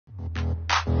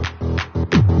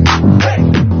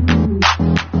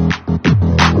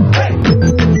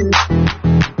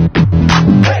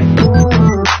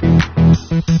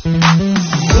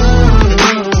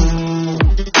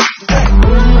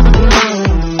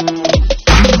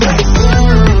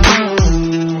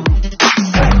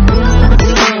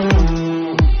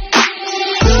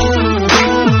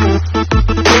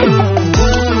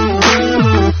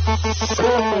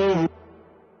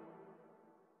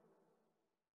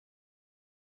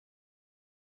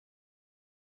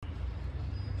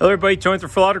Hello everybody, Tony with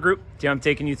Referral Group. Today I'm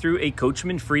taking you through a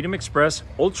Coachmen Freedom Express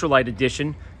Ultralight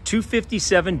Edition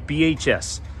 257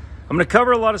 BHS. I'm going to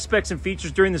cover a lot of specs and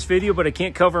features during this video, but I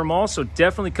can't cover them all, so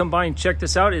definitely come by and check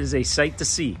this out. It is a sight to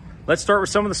see. Let's start with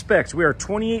some of the specs. We are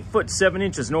 28 foot 7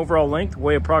 inches in overall length,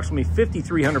 weigh approximately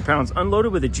 5,300 pounds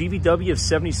unloaded with a GVW of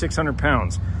 7,600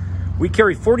 pounds. We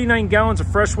carry 49 gallons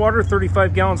of fresh water,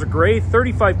 35 gallons of gray,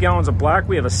 35 gallons of black.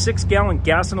 We have a 6-gallon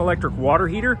gas and electric water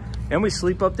heater, and we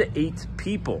sleep up to 8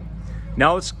 people.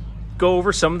 Now let's go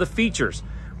over some of the features.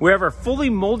 We have our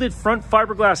fully molded front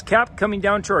fiberglass cap coming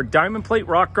down to our diamond plate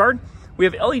rock guard. We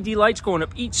have LED lights going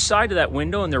up each side of that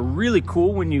window, and they're really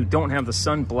cool when you don't have the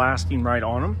sun blasting right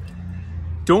on them.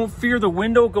 Don't fear the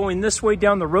window going this way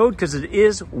down the road because it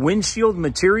is windshield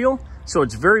material. So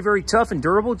it's very, very tough and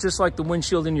durable, just like the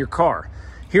windshield in your car.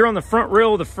 Here on the front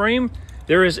rail of the frame,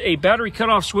 there is a battery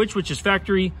cutoff switch, which is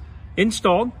factory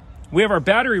installed. We have our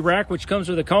battery rack, which comes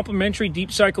with a complimentary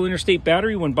deep cycle interstate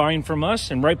battery when buying from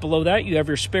us. And right below that, you have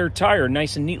your spare tire,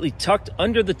 nice and neatly tucked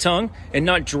under the tongue and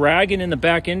not dragging in the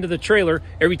back end of the trailer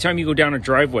every time you go down a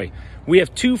driveway. We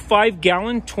have 2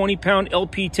 5-gallon, 20-pound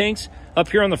LP tanks up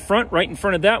here on the front. Right in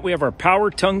front of that, we have our power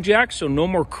tongue jack, so no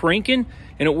more cranking,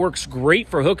 and it works great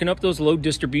for hooking up those load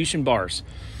distribution bars.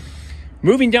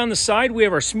 Moving down the side, we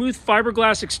have our smooth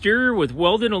fiberglass exterior with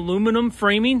welded aluminum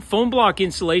framing, foam block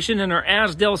insulation, and our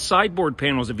Asdel sideboard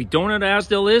panels. If you don't know what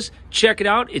Asdel is, check it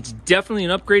out. It's definitely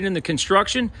an upgrade in the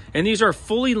construction, and these are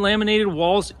fully laminated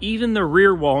walls, even the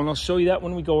rear wall, and I'll show you that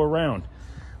when we go around.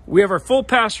 We have our full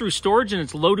pass-through storage, and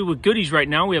it's loaded with goodies right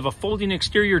now. We have a folding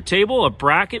exterior table, a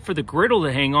bracket for the griddle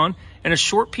to hang on, and a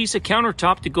short piece of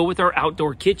countertop to go with our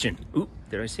outdoor kitchen. Ooh,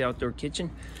 did I say outdoor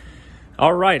kitchen?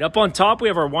 All right, up on top, we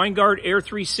have our WineGuard Air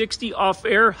 360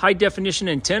 off-air high-definition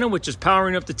antenna, which is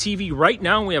powering up the TV right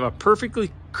now. We have a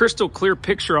perfectly crystal clear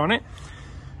picture on it.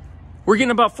 We're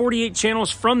getting about 48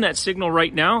 channels from that signal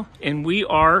right now, and we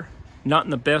are not in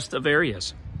the best of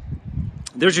areas.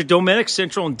 There's your Dometic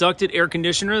central inducted air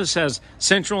conditioner. This has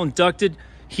central inducted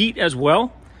heat as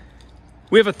well.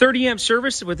 We have a 30-amp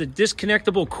service with a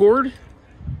disconnectable cord,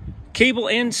 cable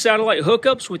and satellite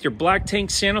hookups with your black tank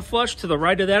Santa flush. To the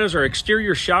right of that is our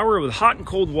exterior shower with hot and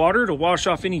cold water to wash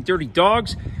off any dirty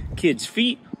dogs, kids'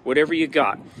 feet, whatever you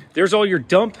got. There's all your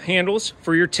dump handles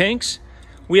for your tanks.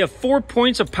 We have 4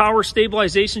 points of power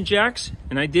stabilization jacks,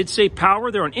 and I did say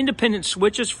power. They're on independent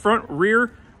switches, front,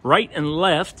 rear, right, and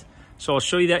left. So I'll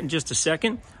show you that in just a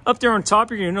second. Up there on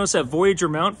top, you're going to notice that Voyager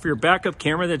mount for your backup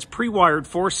camera that's pre-wired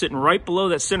for, sitting right below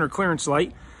that center clearance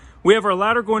light. We have our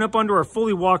ladder going up onto our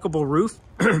fully walkable roof.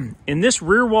 And this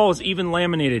rear wall is even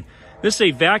laminated. This is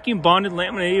a vacuum bonded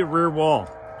laminated rear wall.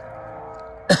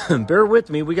 Bear with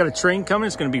me, we got a train coming.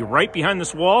 It's going to be right behind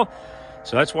this wall.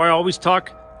 So that's why I always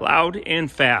talk loud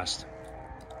and fast.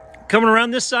 Coming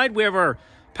around this side, we have our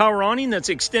power awning that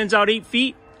extends out 8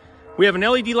 feet. We have an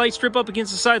LED light strip up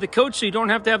against the side of the coach, so you don't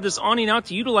have to have this awning out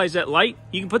to utilize that light.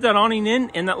 You can put that awning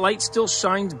in, and that light still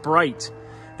shines bright.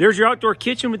 There's your outdoor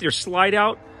kitchen with your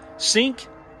slide-out sink,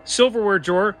 silverware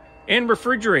drawer, and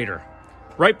refrigerator.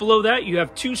 Right below that, you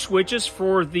have 2 switches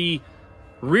for the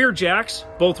rear jacks,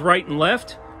 both right and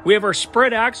left. We have our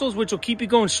spread axles, which will keep you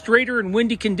going straighter in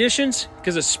windy conditions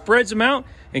because it spreads them out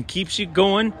and keeps you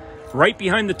going right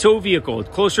behind the tow vehicle.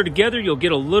 Closer together, you'll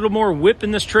get a little more whip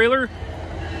in this trailer.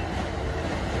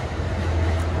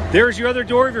 There's your other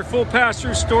door of your full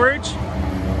pass-through storage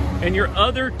and your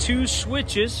other 2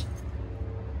 switches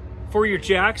for your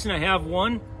jacks, and I have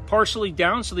one partially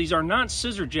down, so these are not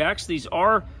scissor jacks. They're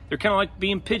kind of like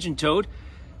being pigeon-toed.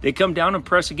 They come down and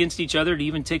press against each other to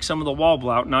even take some of the wobble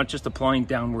out, not just applying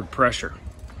downward pressure.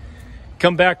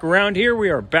 Come back around here, we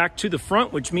are back to the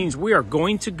front, which means we are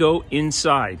going to go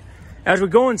inside. As we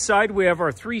go inside, we have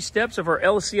our 3 steps of our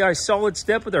LCI solid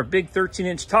step with our big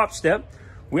 13-inch top step.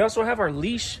 We also have our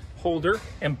leash holder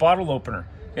and bottle opener.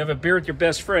 You have a beer with your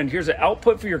best friend. Here's an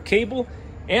output for your cable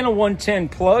and a 110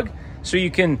 plug, so you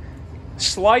can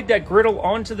slide that griddle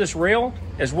onto this rail,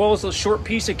 as well as a short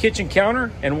piece of kitchen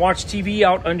counter, and watch TV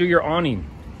out under your awning.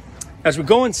 As we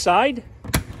go inside,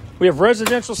 we have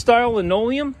residential style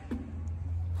linoleum.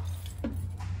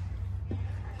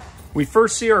 We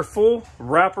first see our full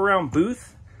wraparound booth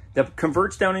that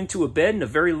converts down into a bed, and a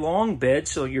very long bed,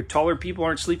 so your taller people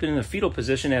aren't sleeping in the fetal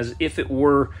position as if it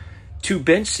were 2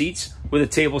 bench seats with a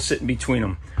table sitting between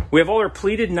them. We have all our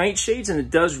pleated nightshades, and it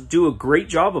does do a great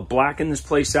job of blacking this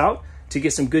place out to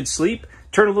get some good sleep.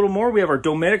 Turn a little more, we have our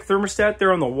Dometic thermostat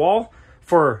there on the wall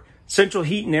for central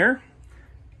heat and air.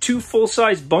 2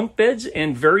 full-size bunk beds,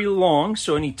 and very long,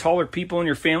 so any taller people in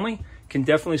your family can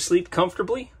definitely sleep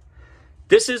comfortably.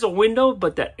 This is a window,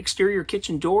 but that exterior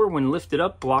kitchen door, when lifted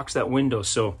up, blocks that window.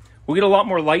 So We'll get a lot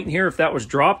more light in here if that was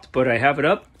dropped, but I have it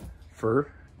up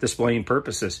for displaying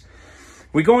purposes.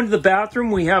 We go into the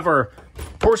bathroom. We have our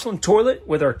porcelain toilet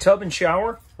with our tub and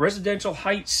shower, residential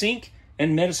height sink,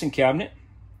 and medicine cabinet.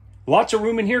 Lots of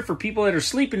room in here for people that are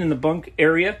sleeping in the bunk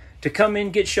area to come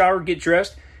in, get showered, get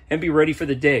dressed, and be ready for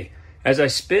the day. As I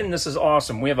spin, this is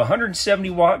awesome. We have a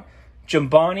 170-watt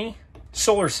Jumbani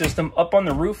solar system up on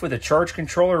the roof with a charge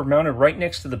controller mounted right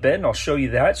next to the bed, and I'll show you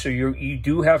that. So you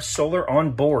do have solar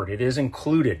on board. It is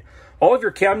included. All of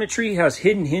your cabinetry has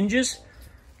hidden hinges.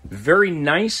 Very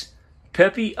nice,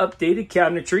 peppy, updated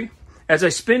cabinetry. As I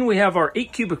spin, we have our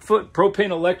 8 cubic foot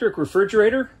propane electric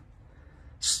refrigerator,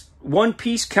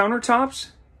 one-piece countertops,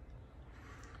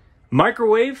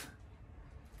 microwave,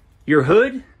 your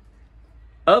hood,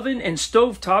 oven, and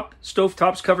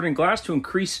stovetops covered in glass to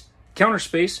increase counter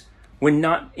space when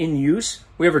not in use.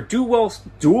 We have our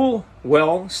dual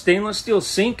well stainless steel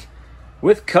sink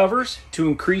with covers to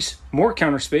increase more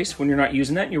counter space when you're not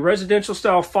using that. And your residential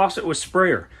style faucet with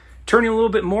sprayer. Turning a little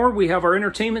bit more, we have our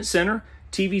entertainment center.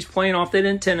 TV's playing off that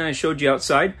antenna I showed you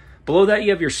outside. Below that,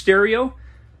 you have your stereo.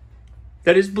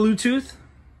 That is Bluetooth.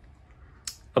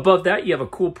 Above that, you have a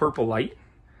cool purple light.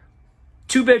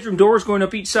 2 bedroom doors going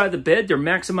up each side of the bed. They're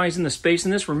maximizing the space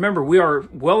in this. Remember, we are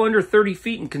well under 30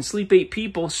 feet and can sleep 8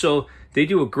 people, so they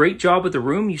do a great job with the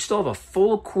room. You still have a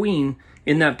full queen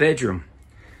in that bedroom.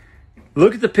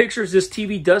 Look at the pictures. This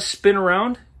TV does spin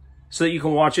around so that you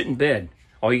can watch it in bed.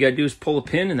 All you got to do is pull a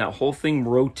pin and that whole thing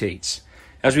rotates.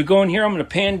 As we go in here, I'm going to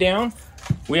pan down.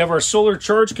 We have our solar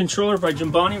charge controller by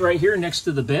Jumbani right here next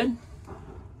to the bed.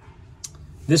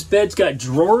 This bed's got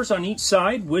drawers on each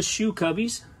side with shoe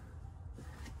cubbies.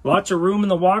 Lots of room in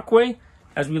the walkway.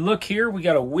 As we look here, we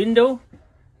got a window,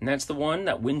 and that's the one,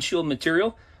 that windshield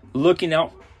material, looking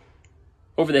out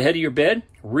over the head of your bed.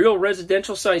 Real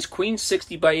residential size queen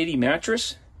 60 by 80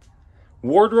 mattress.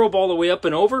 Wardrobe all the way up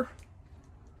and over.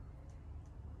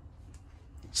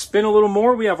 Spin a little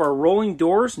more. We have our rolling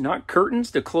doors, not curtains,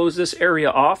 to close this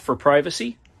area off for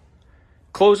privacy.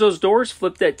 Close those doors,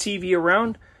 flip that TV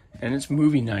around, and it's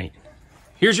movie night.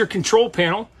 Here's your control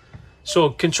panel. So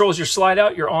it controls your slide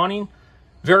out, your awning,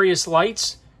 various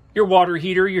lights, your water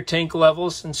heater, your tank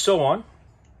levels, and so on.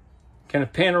 Kind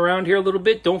of pan around here a little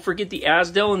bit. Don't forget the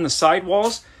Asdel in the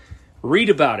sidewalls. Read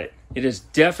about it. It is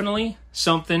definitely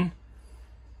something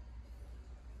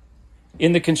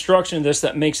in the construction of this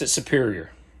that makes it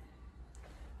superior.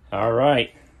 All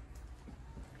right.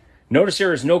 Notice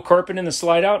there is no carpet in the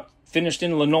slide out. Finished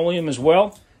in linoleum as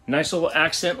well. Nice little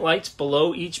accent lights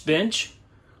below each bench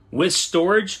with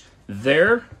storage.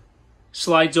 There,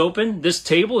 slides open. This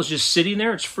table is just sitting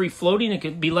there. It's free floating. It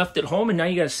could be left at home, and now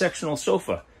you got a sectional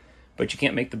sofa, but you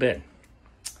can't make the bed.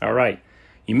 All right.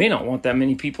 You may not want that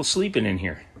many people sleeping in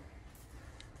here.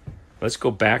 Let's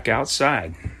go back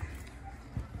outside.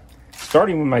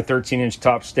 Starting with my 13-inch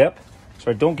top step,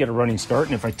 so I don't get a running start.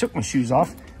 And if I took my shoes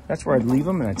off, that's where I'd leave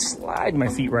them, and I'd slide my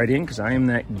feet right in because I am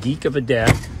that geek of a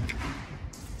dad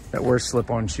that wears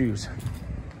slip-on shoes.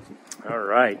 All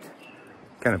right.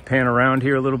 Kind of pan around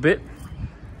here a little bit.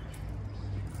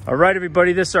 All right,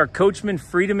 everybody, this is our Coachmen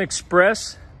Freedom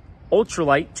Express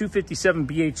Ultralight 257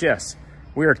 BHS.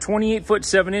 We are 28 foot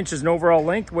 7 inches in overall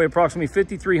length, weigh approximately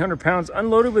 5,300 pounds,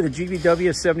 unloaded with a GVW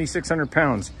of 7,600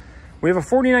 pounds. We have a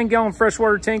 49-gallon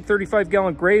freshwater tank,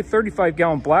 35-gallon gray,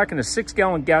 35-gallon black, and a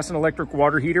 6-gallon gas and electric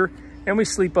water heater, and we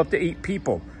sleep up to 8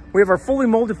 people. We have our fully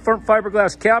molded front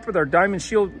fiberglass cap with our diamond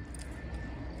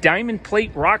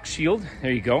plate rock shield.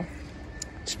 There you go.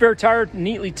 Spare tire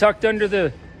neatly tucked under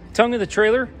the tongue of the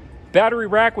trailer. Battery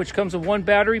rack, which comes with 1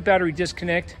 battery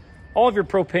disconnect. All of your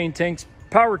propane tanks.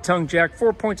 Power tongue jack,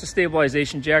 4 points of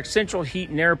stabilization jack. Central heat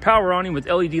and air. Power awning with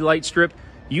LED light strip.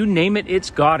 You name it,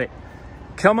 it's got it.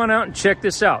 Come on out and check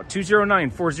this out.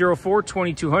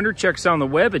 209-404-2200. Check us out on the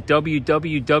web at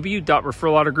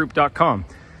www.referralautogroup.com.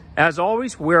 As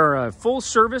always, we're a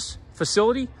full-service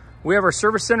facility. We have our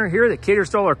service center here that caters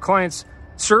to all our clients'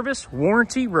 service,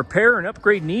 warranty, repair, and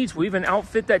upgrade needs. We even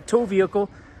outfit that tow vehicle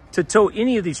to tow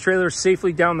any of these trailers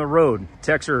safely down the road.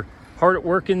 Techs are hard at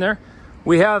work in there.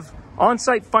 We have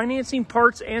on-site financing,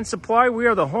 parts, and supply. We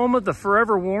are the home of the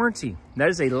Forever Warranty. That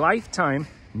is a lifetime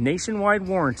nationwide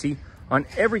warranty on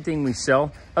everything we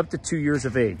sell up to 2 years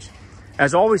of age.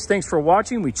 As always, thanks for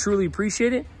watching. We truly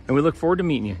appreciate it, and we look forward to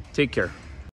meeting you. Take care.